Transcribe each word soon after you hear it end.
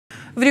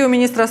Врио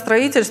министра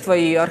строительства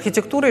и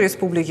архитектуры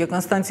республики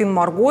Константин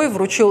Моргоев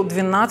вручил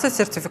 12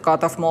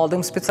 сертификатов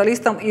молодым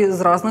специалистам из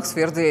разных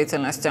сфер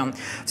деятельности.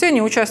 Все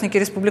они участники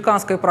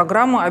республиканской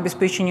программы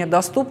 «Обеспечение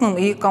доступным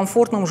и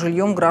комфортным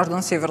жильем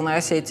граждан Северной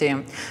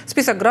Осетии».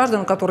 Список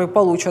граждан, которые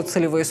получат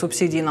целевые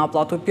субсидии на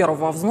оплату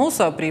первого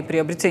взноса при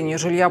приобретении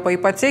жилья по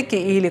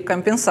ипотеке или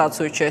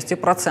компенсацию части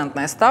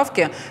процентной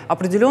ставки,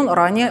 определен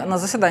ранее на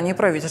заседании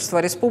правительства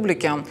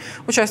республики.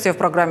 Участие в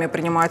программе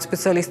принимают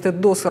специалисты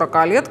до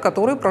 40 лет,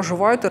 которые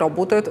проживают и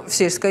работают в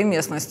сельской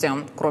местности.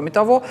 Кроме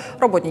того,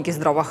 работники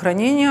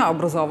здравоохранения,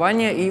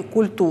 образования и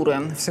культуры.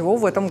 Всего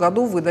в этом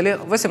году выдали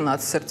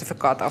 18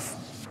 сертификатов.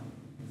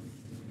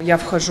 Я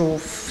вхожу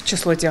в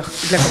число тех,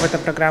 для кого эта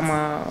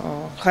программа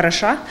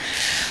хороша,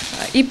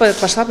 и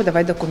пошла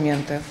подавать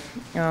документы.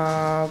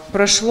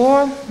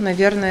 Прошло,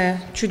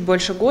 наверное, чуть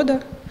больше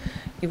года,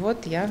 и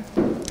вот я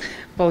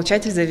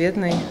получатель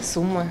заветной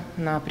суммы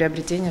на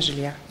приобретение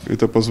жилья.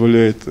 Это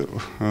позволяет,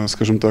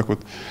 скажем так,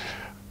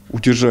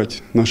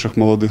 удержать наших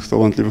молодых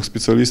талантливых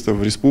специалистов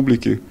в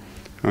республике.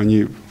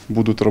 Они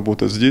будут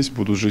работать здесь,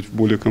 будут жить в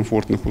более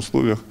комфортных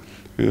условиях.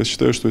 Я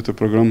считаю, что эта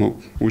программа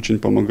очень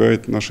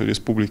помогает нашей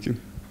республике.